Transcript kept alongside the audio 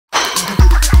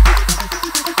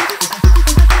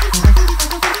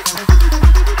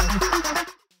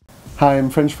Hi,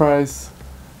 I'm French Fries.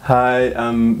 Hi,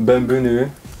 I'm Bambounou.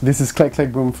 This is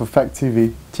ClekClekBoom for Fact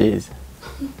TV. Cheers.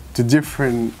 The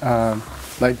different,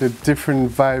 the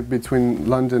different vibe between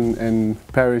London and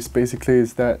Paris basically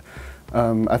is that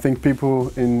I think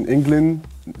people in England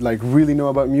really know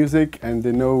about music and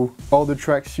they know all the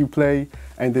tracks you play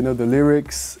and they know the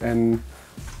lyrics, and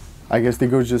I guess they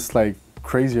go just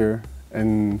crazier.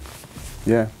 And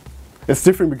yeah, it's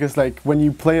different because when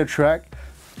you play a track,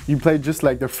 you play just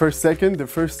the first second, the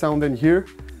first sound in here,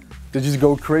 they just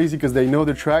go crazy because they know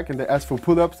the track and they ask for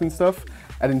pull-ups and stuff.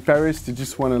 And in Paris, they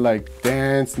just want to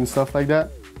dance and stuff like that,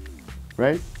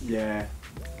 right? Yeah.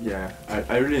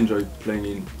 I really enjoy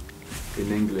playing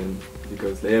in England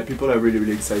because people are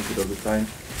really excited all the time.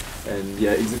 And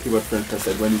yeah, exactly what French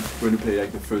said. When you play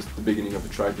the beginning of a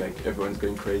track, everyone's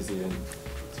going crazy and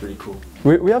it's really cool.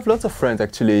 We have lots of friends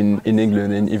actually in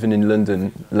England and even in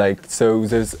London. So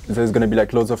there's gonna be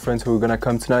loads of friends who are gonna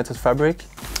come tonight at Fabric.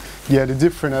 Yeah, the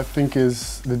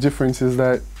difference is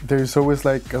that there's always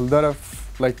a lot of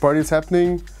parties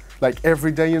happening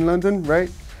every day in London, right?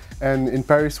 And in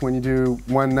Paris, when you do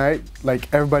one night,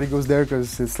 everybody goes there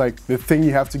because it's the thing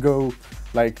you have to go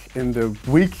in the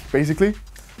week, basically.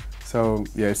 So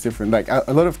yeah, it's different.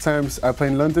 A lot of times I play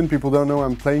in London, people don't know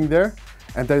I'm playing there,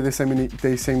 and then they send me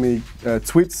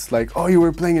tweets oh, you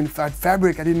were playing in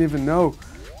Fabric, I didn't even know.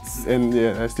 And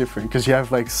yeah, that's different because you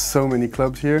have so many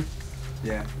clubs here.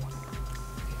 Yeah.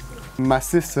 My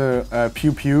sister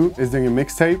Pew Pew is doing a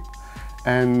mixtape,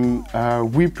 and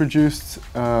we produced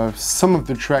some of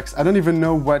the tracks. I don't even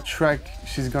know what track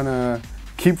she's gonna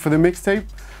keep for the mixtape,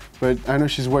 but I know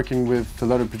she's working with a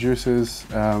lot of producers,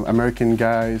 American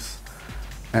guys,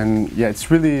 and yeah,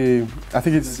 it's really, I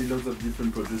think it's... There's lots of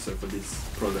different producers for this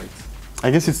project.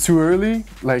 I guess it's too early,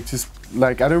 I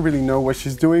don't really know what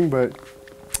she's doing, but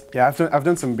yeah, I've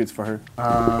done some bits for her.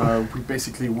 We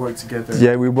basically work together.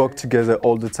 Yeah, we work together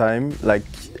all the time,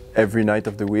 every night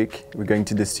of the week. We're going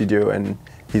to the studio and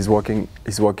he's working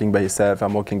by himself,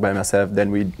 I'm working by myself,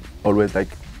 then we always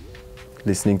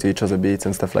listening to each other beats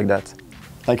and stuff like that.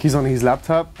 He's on his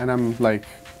laptop and I'm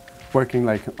working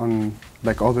on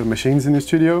all the machines in the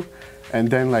studio, and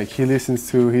then he listens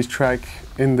to his track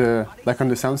in the on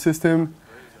the sound system,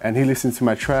 and he listens to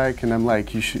my track and I'm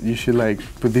you should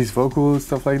put these vocals,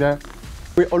 stuff like that.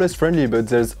 We're always friendly,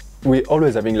 but we're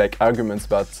always having arguments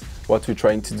about what we're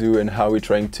trying to do and how we're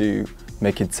trying to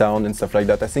make it sound and stuff like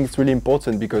that. I think it's really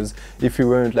important because if we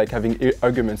weren't having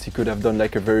arguments, he could have done a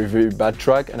very bad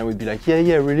track and I would be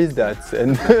yeah, release that,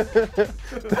 and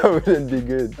that wouldn't be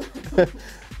good.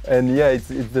 And yeah, it's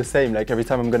the same, every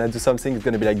time I'm gonna do something, it's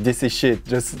gonna be this is shit,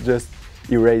 just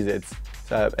erase it.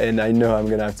 And I know I'm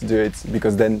gonna have to do it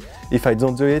because then if I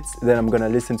don't do it, then I'm gonna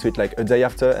listen to it a day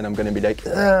after and I'm gonna be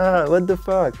what the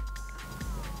fuck?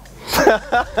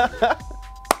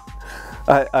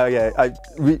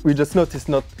 We just noticed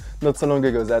not so long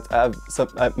ago that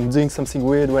I'm doing something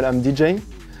weird when I'm DJing.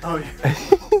 Oh yeah.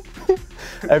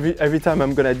 every time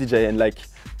I'm gonna DJ and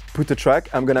put a track,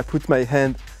 I'm gonna put my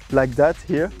hand like that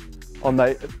here on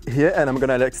here, and I'm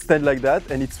gonna stand like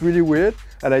that, and it's really weird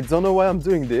and I don't know why I'm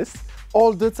doing this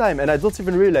all the time and I don't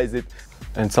even realize it.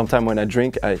 And sometimes when I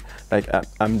drink,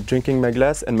 I'm drinking my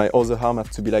glass and my other arm has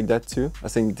to be like that too. I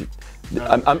think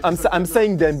I'm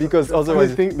saying them because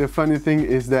otherwise... The funny thing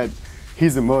is that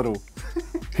he's a model.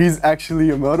 He's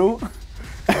actually a model.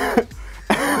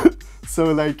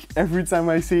 So every time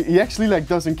I see, he actually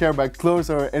doesn't care about clothes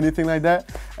or anything like that,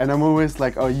 and I'm always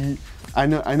oh, I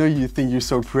know you think you're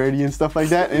so pretty and stuff like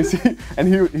that, and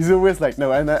he's always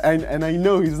no, and I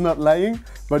know he's not lying,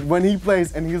 but when he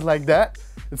plays and he's like that,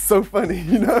 it's so funny,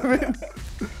 you know what I mean?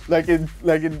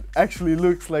 It actually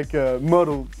looks like a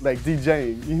model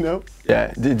DJing, you know?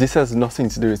 Yeah, this has nothing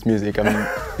to do with music. I'm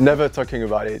never talking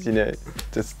about it, you know.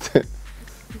 Just.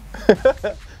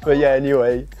 But yeah,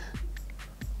 anyway.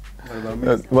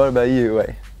 What about you?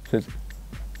 Wait.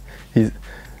 He's.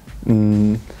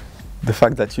 The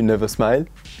fact that you never smile.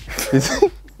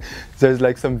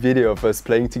 There's some video of us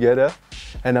playing together,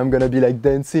 and I'm gonna be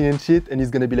dancing and shit, and he's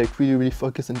gonna be really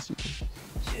focused and shit.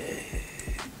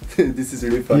 Yeah. This is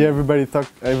really fun. Yeah, everybody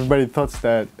thought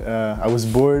that I was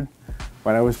bored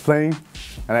when I was playing,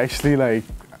 and actually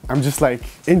I'm just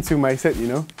into my set, you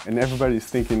know, and everybody's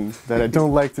thinking that I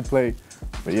don't like to play,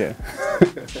 but yeah.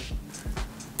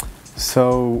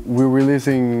 So we're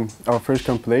releasing our first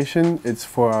compilation. It's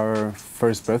for our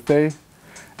first birthday,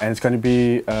 and it's going to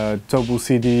be a double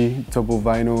CD, double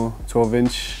vinyl,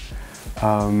 12-inch,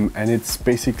 and it's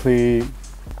basically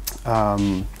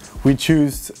we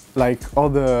choose all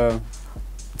the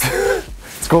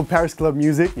called Paris Club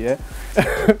Music, yeah.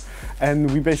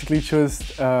 And we basically chose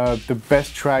the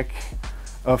best track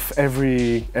of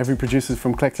every producer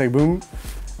from ClekClekBoom,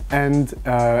 and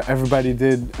everybody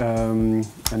did an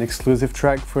exclusive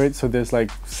track for it. So there's like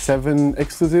 7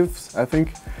 exclusives, I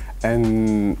think,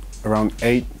 and around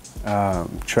 8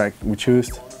 track we chose.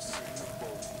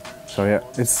 So yeah,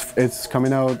 it's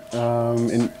coming out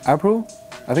in April,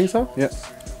 I think so. Yeah.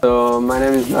 So my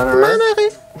name is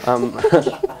Manare.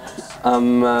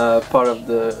 I'm part of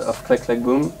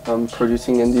ClekClekBoom. I'm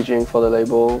producing and DJing for the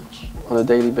label on a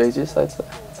daily basis, I'd say.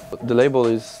 The label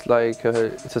is like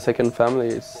it's a second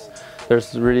family.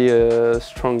 There's really a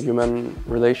strong human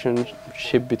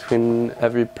relationship between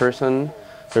every person.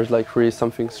 There's like really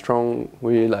something strong.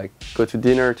 We like go to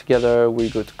dinner together, we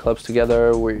go to clubs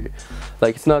together.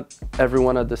 It's not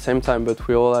everyone at the same time, but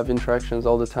we all have interactions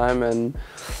all the time, and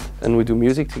we do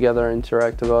music together,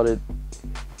 interact about it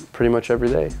pretty much every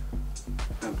day.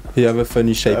 You have a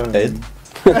funny shaped head.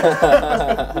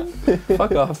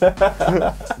 Fuck off.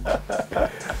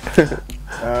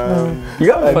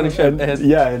 You have a funny shaped head.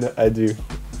 Yeah, I do.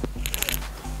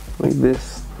 Like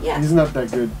this. Yeah. He's not that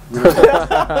good.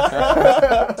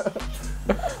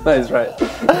 That is right.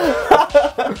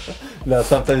 Now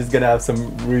sometimes he's gonna have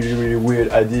some really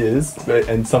weird ideas,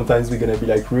 and sometimes we're gonna be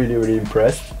like really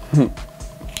impressed.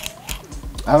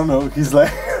 I don't know. He's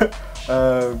like,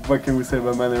 what can we say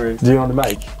about Manare? Do you want the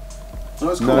mic? No,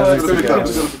 it's cool. No, it's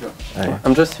okay.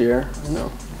 I'm just here.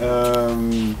 No.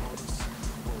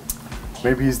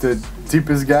 Maybe he's the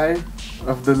deepest guy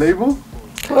of the label.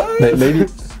 Maybe.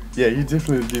 Yeah, you're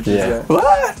definitely the deepest guy.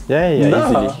 What? Yeah,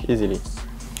 No. easily.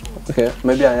 Okay,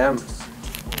 maybe I am.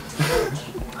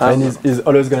 And he's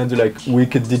always gonna do like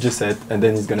wicked DJ set, and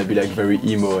then he's gonna be like very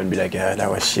emo and be like, ah, that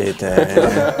was shit.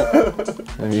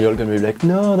 And we're all gonna be like,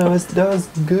 no, that was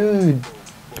good.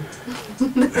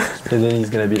 And then he's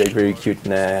gonna be like very cute.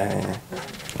 Nah.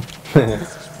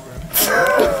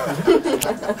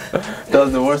 That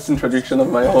was the worst introduction of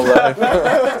my whole life.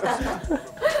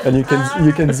 And you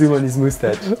can zoom on his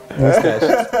mustache.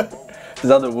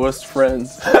 These are the worst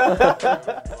friends.